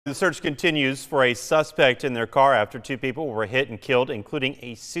The search continues for a suspect in their car after two people were hit and killed, including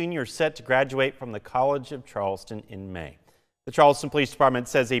a senior set to graduate from the College of Charleston in May. The Charleston Police Department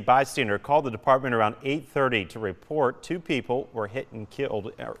says a bystander called the department around 8:30 to report two people were hit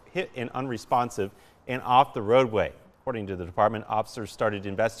and unresponsive and off the roadway. According to the department, officers started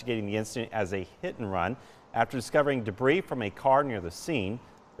investigating the incident as a hit and run after discovering debris from a car near the scene.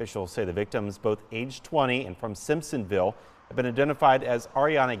 Officials say the victims, both age 20 and from Simpsonville, have been identified as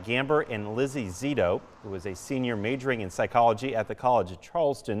Ariana Gamber and Lizzie Zito, who is a senior majoring in psychology at the College of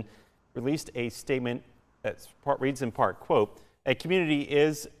Charleston, released a statement that reads in part, quote, "A community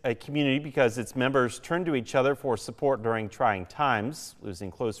is a community because its members turn to each other for support during trying times. Losing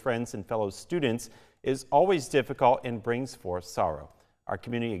close friends and fellow students is always difficult and brings forth sorrow. Our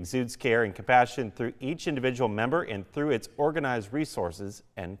community exudes care and compassion through each individual member and through its organized resources,"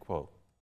 end quote.